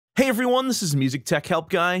Hey everyone, this is Music Tech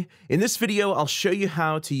Help Guy. In this video, I'll show you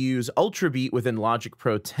how to use ULTRABEAT within Logic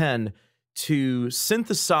Pro 10 to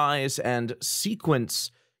synthesize and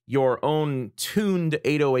sequence your own tuned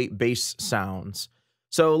 808 bass sounds.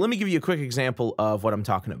 So let me give you a quick example of what I'm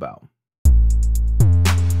talking about.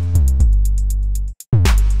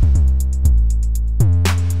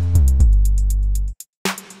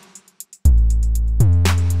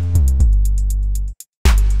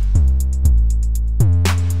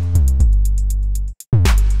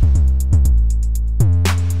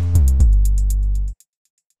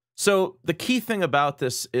 So the key thing about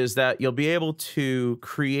this is that you'll be able to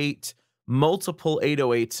create multiple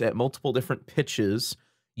 808s at multiple different pitches.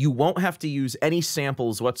 You won't have to use any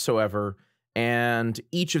samples whatsoever, and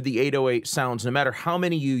each of the 808 sounds, no matter how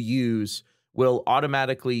many you use, will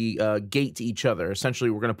automatically gate each other.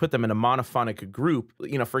 Essentially, we're going to put them in a monophonic group.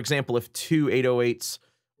 You know, for example, if two 808s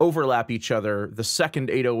overlap each other, the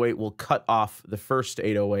second 808 will cut off the first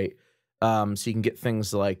 808. So you can get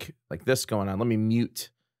things like this going on. Let me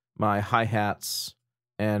mute my hi-hats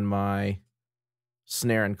and my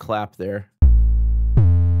snare and clap there.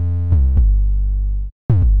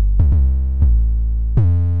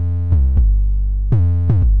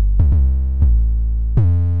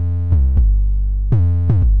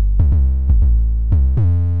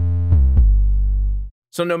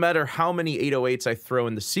 So no matter how many 808s I throw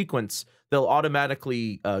in the sequence, they'll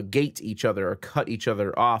automatically gate each other or cut each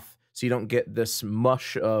other off, so you don't get this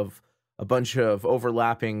mush of a bunch of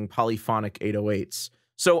overlapping polyphonic 808s.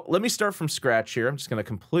 So let me start from scratch here. I'm just going to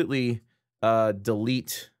completely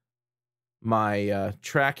delete my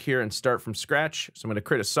track here and start from scratch. So I'm going to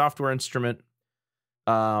create a software instrument.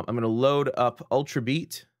 I'm going to load up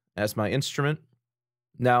ULTRABEAT as my instrument.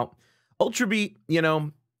 Now, ULTRABEAT, you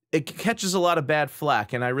know, it catches a lot of bad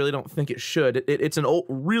flack, and I really don't think it should. It's an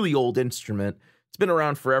really old instrument. It's been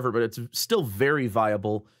around forever, but it's still very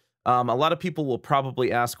viable. A lot of people will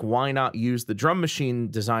probably ask, why not use the Drum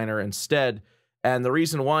Machine Designer instead? And the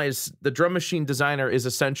reason why is the Drum Machine Designer is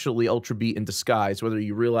essentially ULTRABEAT in disguise, whether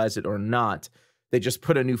you realize it or not. They just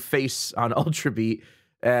put a new face on ULTRABEAT,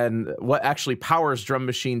 and what actually powers Drum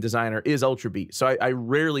Machine Designer is ULTRABEAT. So I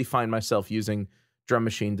rarely find myself using Drum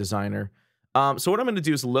Machine Designer. So what I'm going to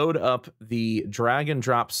do is load up the drag and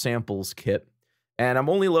drop samples kit. And I'm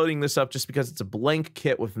only loading this up just because it's a blank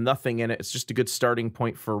kit with nothing in it. It's just a good starting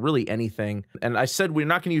point for really anything. And I said we're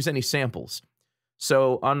not going to use any samples.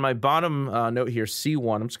 So on my bottom note here,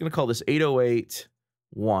 C1, I'm just going to call this 808-1.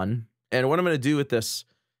 And what I'm going to do with this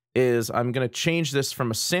is I'm going to change this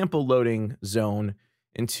from a sample loading zone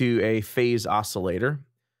into a phase oscillator.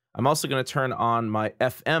 I'm also going to turn on my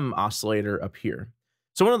FM oscillator up here.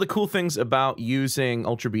 So one of the cool things about using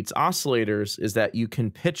ULTRABEAT's oscillators is that you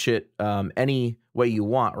can pitch it any way you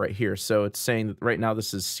want right here. So it's saying that right now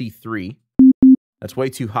this is C3. That's way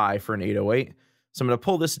too high for an 808. So I'm going to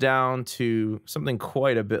pull this down to something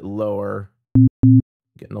quite a bit lower.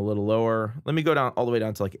 Getting a little lower. Let me go down all the way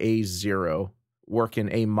down to like A0. Work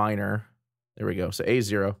in A minor. There we go. So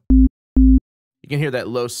A0. You can hear that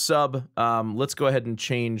low sub. Let's go ahead and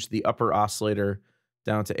change the upper oscillator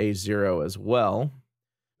down to A0 as well.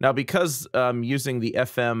 Now, because I'm using the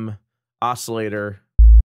FM oscillator,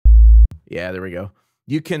 yeah, there we go.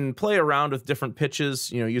 You can play around with different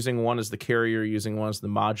pitches, you know, using one as the carrier, using one as the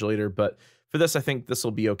modulator. But for this, I think this will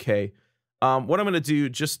be okay. What I'm going to do,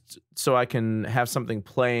 just so I can have something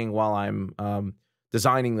playing while I'm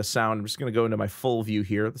designing the sound, I'm just going to go into my full view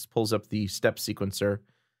here. This pulls up the step sequencer.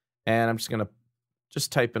 And I'm just going to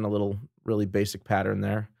type in a little really basic pattern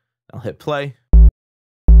there. I'll hit play.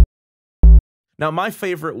 Now, my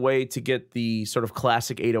favorite way to get the sort of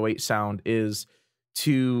classic 808 sound is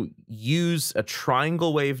to use a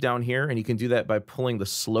triangle wave down here, and you can do that by pulling the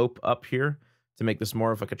slope up here to make this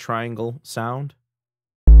more of like a triangle sound.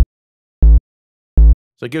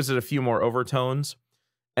 So it gives it a few more overtones.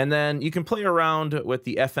 And then you can play around with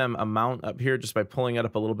the FM amount up here just by pulling it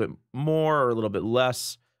up a little bit more or a little bit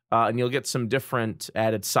less, and you'll get some different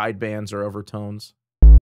added sidebands or overtones.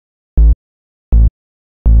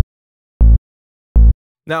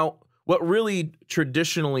 Now, what really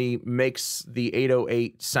traditionally makes the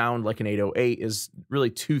 808 sound like an 808 is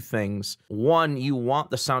really two things. One, you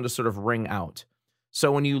want the sound to sort of ring out.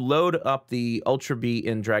 So when you load up the ULTRABEAT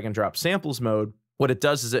in drag and drop samples mode, what it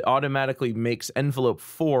does is it automatically makes envelope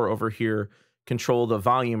 4 over here control the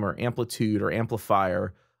volume or amplitude or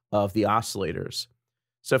amplifier of the oscillators.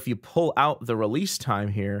 So if you pull out the release time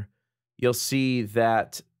here, you'll see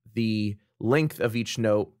that the length of each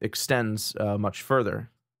note extends much further.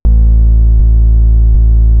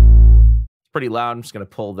 It's pretty loud. I'm just going to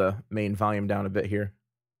pull the main volume down a bit here.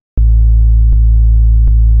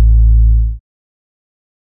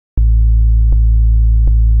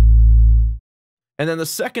 And then the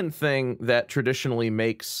second thing that traditionally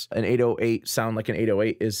makes an 808 sound like an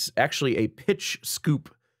 808 is actually a pitch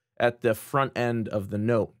scoop at the front end of the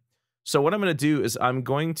note. So what I'm going to do is I'm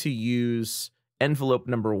going to use envelope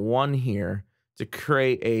number 1 here to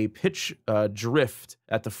create a pitch drift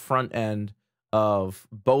at the front end of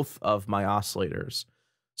both of my oscillators.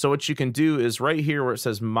 So what you can do is right here where it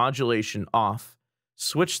says modulation off,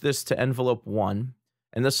 switch this to envelope 1,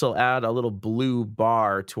 and this will add a little blue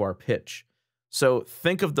bar to our pitch. So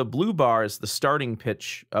think of the blue bar as the starting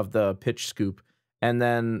pitch of the pitch scoop, and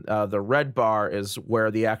then the red bar is where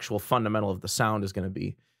the actual fundamental of the sound is going to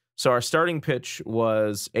be. So our starting pitch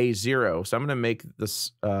was A0, so I'm going to make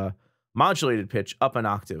this modulated pitch up an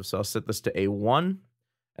octave. So I'll set this to A1,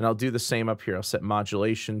 and I'll do the same up here. I'll set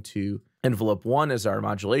modulation to envelope 1 as our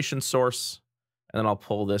modulation source, and then I'll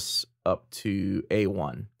pull this up to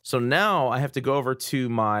A1. So now I have to go over to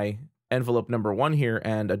my envelope number 1 here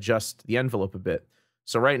and adjust the envelope a bit.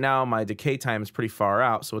 So right now my decay time is pretty far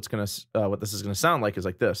out, so what this is gonna sound like is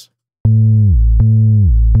like this.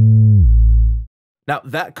 Now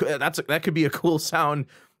that could be a cool sound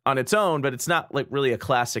on its own, but it's not like really a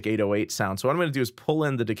classic 808 sound. So what I'm gonna do is pull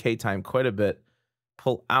in the decay time quite a bit,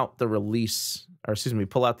 pull out the release, or excuse me,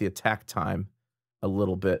 pull out the attack time a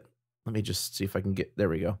little bit. Let me just see if I can get, there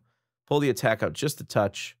we go. Pull the attack out just a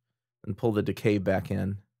touch and pull the decay back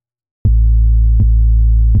in.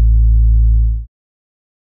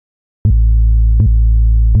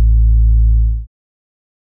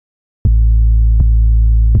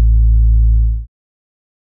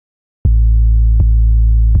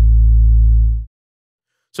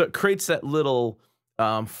 So it creates that little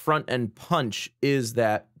front end punch is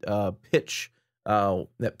that pitch dive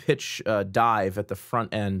at the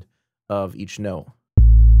front end of each note.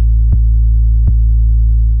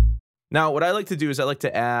 Now, what I like to do is I like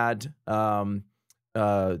to add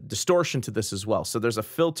distortion to this as well. So there's a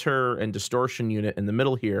filter and distortion unit in the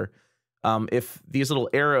middle here. If these little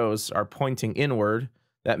arrows are pointing inward,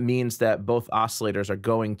 that means that both oscillators are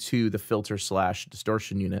going to the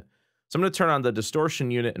filter/distortion unit. So I'm going to turn on the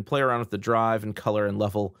distortion unit and play around with the drive and color and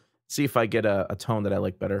level, see if I get a tone that I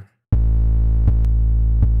like better.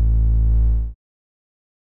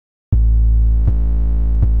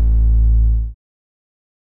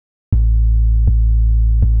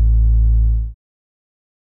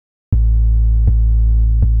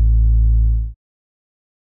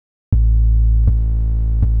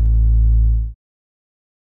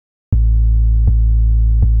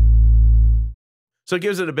 So it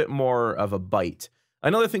gives it a bit more of a bite.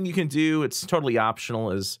 Another thing you can do, it's totally optional,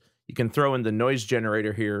 is you can throw in the noise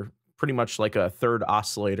generator here, pretty much like a third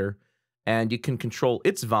oscillator, and you can control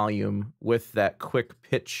its volume with that quick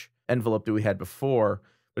pitch envelope that we had before.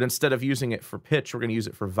 But instead of using it for pitch, we're going to use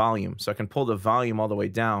it for volume. So I can pull the volume all the way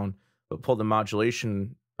down, but pull the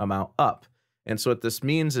modulation amount up. And so what this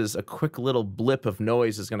means is a quick little blip of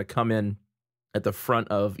noise is going to come in at the front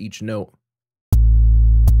of each note.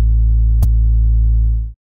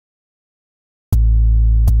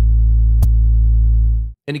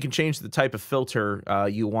 And you can change the type of filter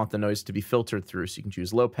you want the noise to be filtered through. So you can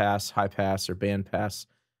choose low pass, high pass, or band pass,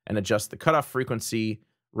 and adjust the cutoff frequency,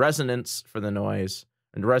 resonance for the noise,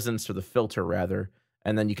 and resonance for the filter, rather.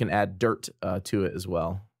 And then you can add dirt to it as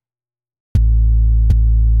well.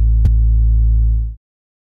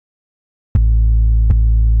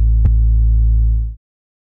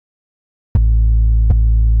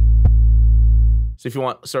 So if you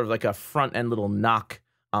want sort of like a front end little knock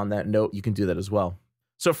on that note, you can do that as well.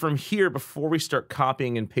 So from here, before we start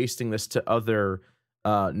copying and pasting this to other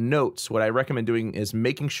notes, what I recommend doing is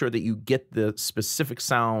making sure that you get the specific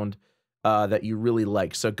sound that you really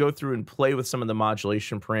like. So go through and play with some of the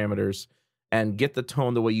modulation parameters and get the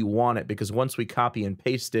tone the way you want it, because once we copy and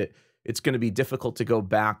paste it, it's going to be difficult to go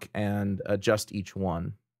back and adjust each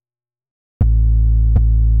one.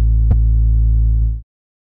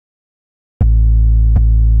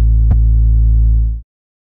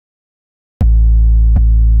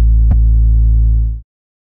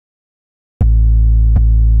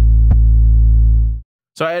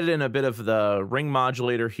 So I added in a bit of the ring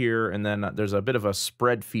modulator here, and then there's a bit of a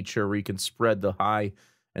spread feature where you can spread the high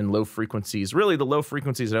and low frequencies. Really, the low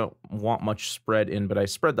frequencies I don't want much spread in, but I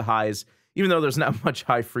spread the highs, even though there's not much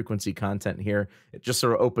high frequency content here. It just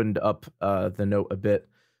sort of opened up the note a bit.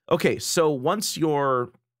 Okay, so once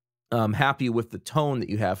you're happy with the tone that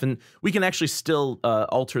you have, and we can actually still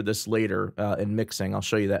alter this later in mixing. I'll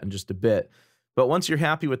show you that in just a bit. But once you're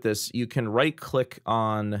happy with this, you can right-click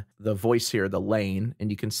on the voice here, the lane, and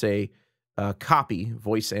you can say copy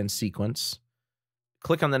voice and sequence.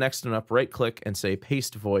 Click on the next one up, right-click, and say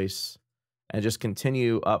paste voice, and just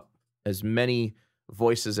continue up as many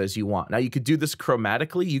voices as you want. Now, you could do this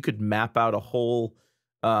chromatically. You could map out a whole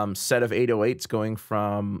set of 808s going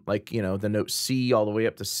from, like, you know, the note C all the way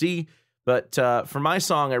up to C. But for my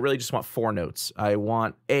song, I really just want 4 notes. I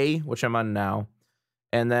want A, which I'm on now.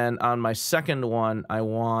 And then on my second one, I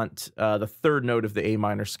want the 3rd note of the A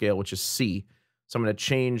minor scale, which is C. So I'm going to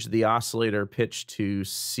change the oscillator pitch to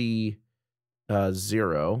C0,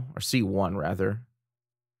 or C1 rather.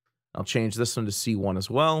 I'll change this one to C1 as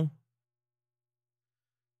well.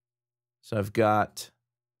 So I've got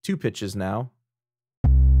 2 pitches now.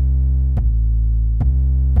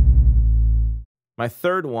 My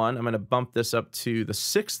 3rd one, I'm going to bump this up to the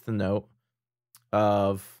 6th note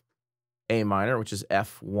of A minor, which is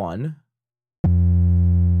F1.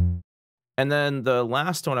 And then the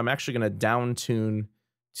last one, I'm actually going to down tune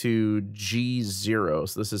to G0.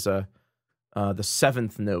 So this is the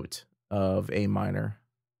 7th note of A minor.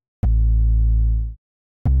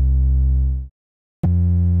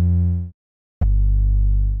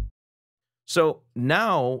 So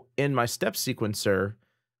now in my step sequencer,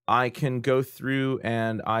 I can go through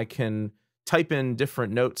and I can type in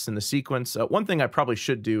different notes in the sequence. One thing I probably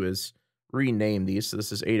should do is rename these. So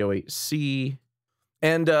this is 808C.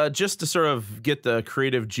 And just to sort of get the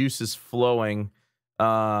creative juices flowing,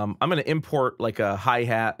 I'm going to import like a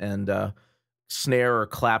hi-hat and snare or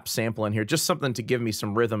clap sample in here. Just something to give me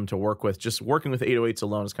some rhythm to work with. Just working with 808s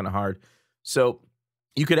alone is kind of hard. So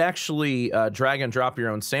you could actually drag and drop your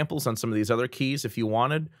own samples on some of these other keys if you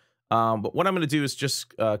wanted. But what I'm going to do is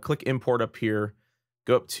just click import up here,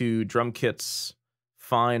 go up to drum kits,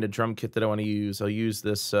 find a drum kit that I want to use. I'll use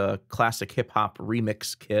this classic hip hop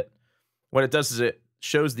remix kit. What it does is it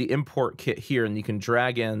shows the import kit here, and you can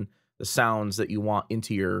drag in the sounds that you want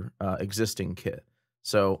into your existing kit.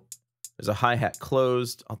 So there's a hi-hat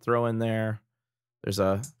closed, I'll throw in there. There's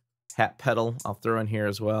a hat pedal, I'll throw in here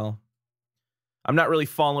as well. I'm not really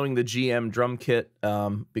following the GM drum kit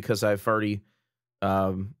because I've already,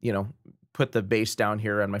 you know, put the bass down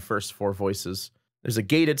here on my first 4 voices. There's a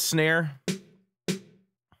gated snare,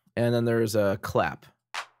 and then there's a clap.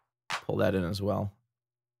 Pull that in as well.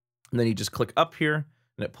 And then you just click up here,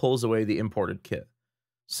 and it pulls away the imported kit.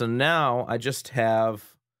 So now I just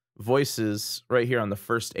have voices right here on the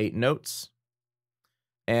first 8 notes,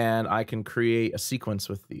 and I can create a sequence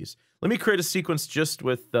with these. Let me create a sequence just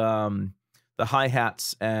with the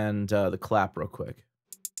hi-hats and the clap real quick.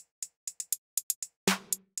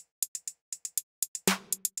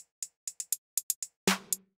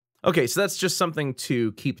 Okay, so that's just something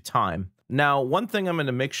to keep time. Now, one thing I'm going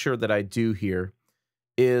to make sure that I do here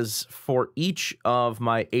is for each of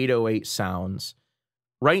my 808 sounds,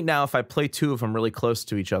 right now, if I play 2 of them really close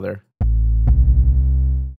to each other,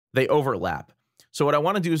 they overlap. So what I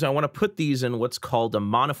want to do is I want to put these in what's called a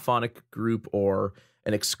monophonic group or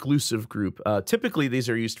an exclusive group. Typically, these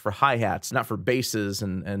are used for hi-hats, not for basses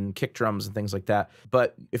and kick drums and things like that.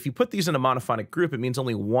 But if you put these in a monophonic group, it means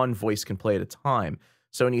only one voice can play at a time.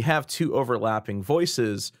 So when you have 2 overlapping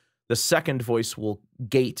voices, the second voice will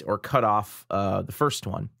gate or cut off the first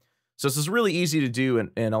one. So this is really easy to do in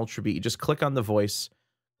ULTRABEAT. You just click on the voice,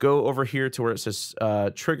 go over here to where it says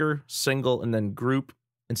trigger, single, and then group.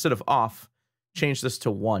 Instead of off, change this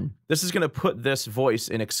to 1. This is going to put this voice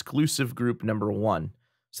in exclusive group number 1.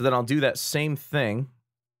 So then I'll do that same thing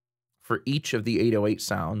for each of the 808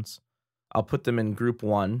 sounds. I'll put them in group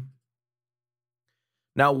 1.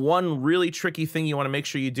 Now, one really tricky thing you want to make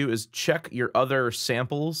sure you do is check your other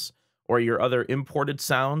samples or your other imported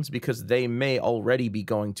sounds, because they may already be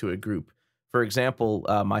going to a group. For example,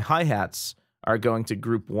 my hi-hats are going to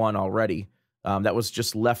group 1 already. That was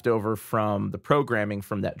just left over from the programming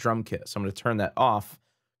from that drum kit. So I'm going to turn that off,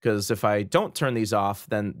 because if I don't turn these off,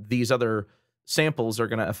 then these other samples are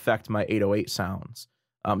going to affect my 808 sounds.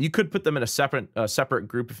 You could put them in a separate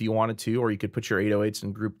group if you wanted to, or you could put your 808s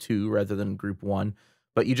in group 2 rather than group 1.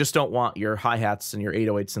 But you just don't want your hi-hats and your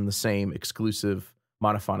 808s in the same exclusive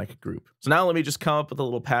monophonic group. So now let me just come up with a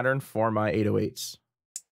little pattern for my 808s.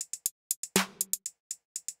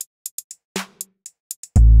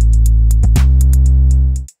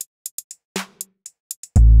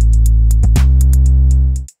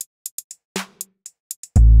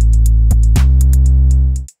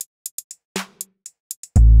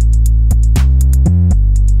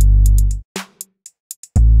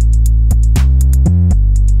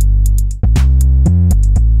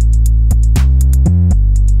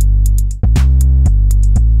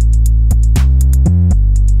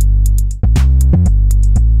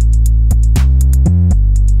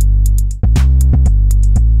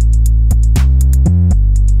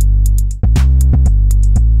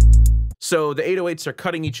 So the 808s are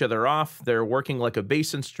cutting each other off. They're working like a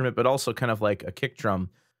bass instrument, but also kind of like a kick drum.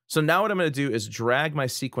 So now what I'm going to do is drag my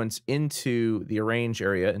sequence into the arrange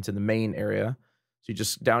area, into the main area. So you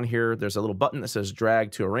just down here, there's a little button that says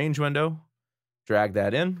drag to arrange window. Drag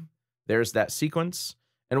that in. There's that sequence.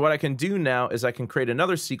 And what I can do now is I can create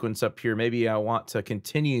another sequence up here. Maybe I want to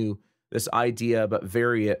continue this idea, but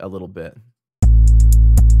vary it a little bit.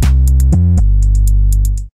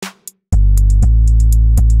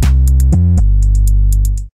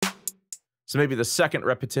 So maybe the second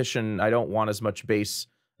repetition, I don't want as much bass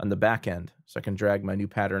on the back end. So I can drag my new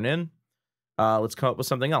pattern in. Let's come up with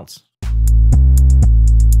something else.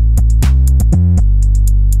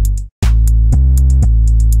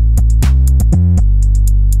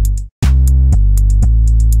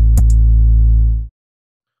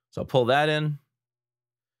 So I'll pull that in.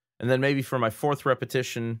 And then maybe for my fourth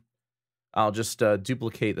repetition, I'll just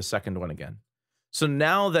duplicate the second one again. So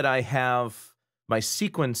now that I have my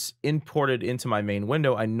sequence imported into my main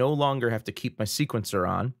window, I no longer have to keep my sequencer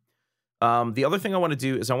on. The other thing I want to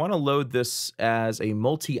do is I want to load this as a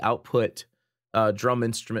multi-output drum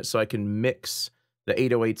instrument so I can mix the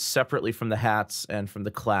 808s separately from the hats and from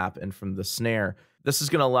the clap and from the snare. This is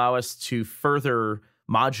going to allow us to further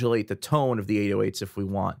modulate the tone of the 808s if we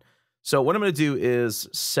want. So what I'm going to do is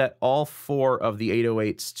set all 4 of the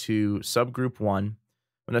 808s to subgroup 1.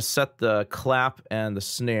 I'm going to set the clap and the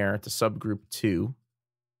snare to subgroup 2.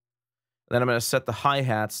 Then I'm going to set the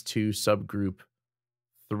hi-hats to subgroup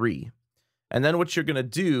 3. And then what you're going to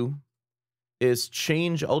do is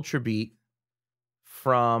change ULTRABEAT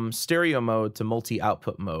from stereo mode to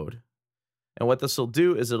multi-output mode. And what this will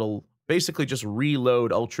do is it'll basically just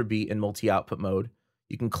reload ULTRABEAT in multi-output mode.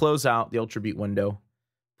 You can close out the ULTRABEAT window,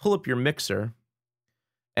 pull up your mixer,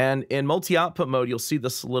 and in multi-output mode, you'll see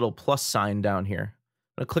this little plus sign down here.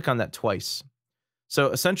 I'm going to click on that twice.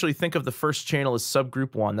 So essentially, think of the first channel as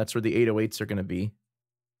subgroup 1. That's where the 808s are going to be.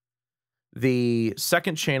 The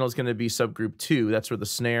second channel is going to be subgroup 2. That's where the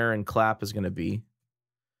snare and clap is going to be.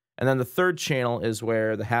 And then the third channel is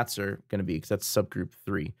where the hats are going to be, because that's subgroup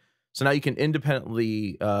 3. So now you can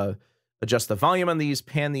independently adjust the volume on these,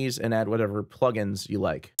 pan these, and add whatever plugins you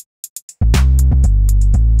like.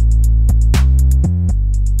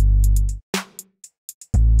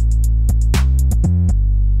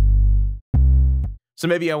 So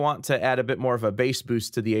maybe I want to add a bit more of a bass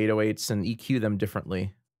boost to the 808s and EQ them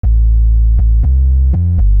differently.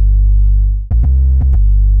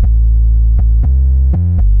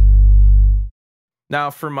 Now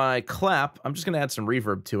for my clap, I'm just going to add some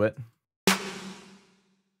reverb to it.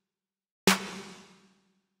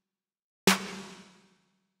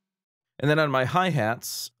 And then on my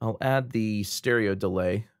hi-hats, I'll add the stereo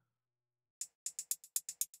delay.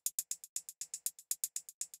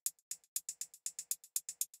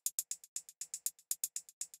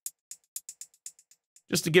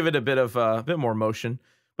 Just to give it a bit more motion.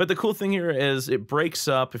 But the cool thing here is it breaks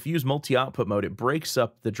up, if you use multi-output mode, it breaks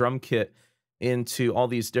up the drum kit into all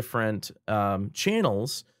these different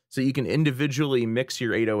channels, so you can individually mix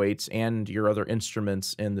your 808s and your other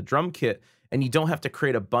instruments in the drum kit, and you don't have to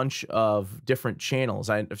create a bunch of different channels.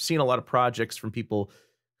 I've seen a lot of projects from people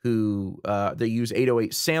who they use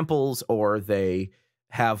 808 samples, or they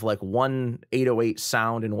have like one 808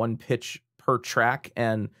 sound and one pitch per track,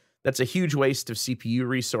 and that's a huge waste of CPU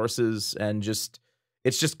resources, and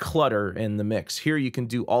it's just clutter in the mix. Here you can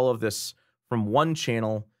do all of this from one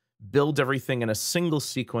channel, build everything in a single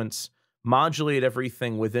sequence, modulate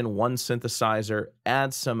everything within one synthesizer,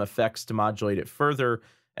 add some effects to modulate it further,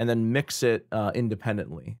 and then mix it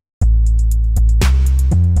independently.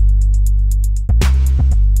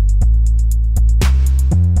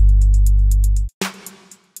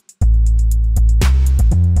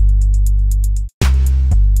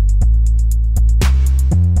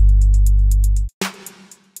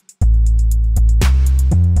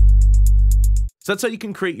 So that's how you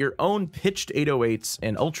can create your own pitched 808s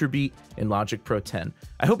in ULTRABEAT in Logic Pro 10.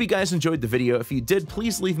 I hope you guys enjoyed the video. If you did,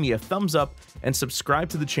 please leave me a thumbs up and subscribe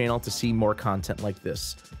to the channel to see more content like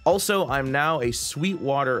this. Also, I'm now a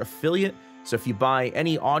Sweetwater affiliate, so if you buy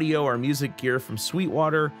any audio or music gear from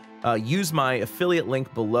Sweetwater, use my affiliate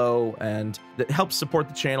link below, and that helps support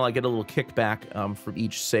the channel. I get a little kickback from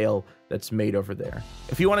each sale that's made over there.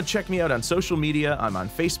 If you want to check me out on social media, I'm on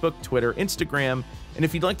Facebook, Twitter, Instagram, and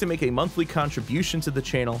if you'd like to make a monthly contribution to the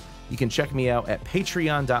channel, you can check me out at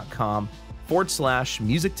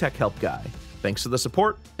patreon.com/musictechhelpguy. Thanks for the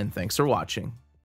support, and thanks for watching.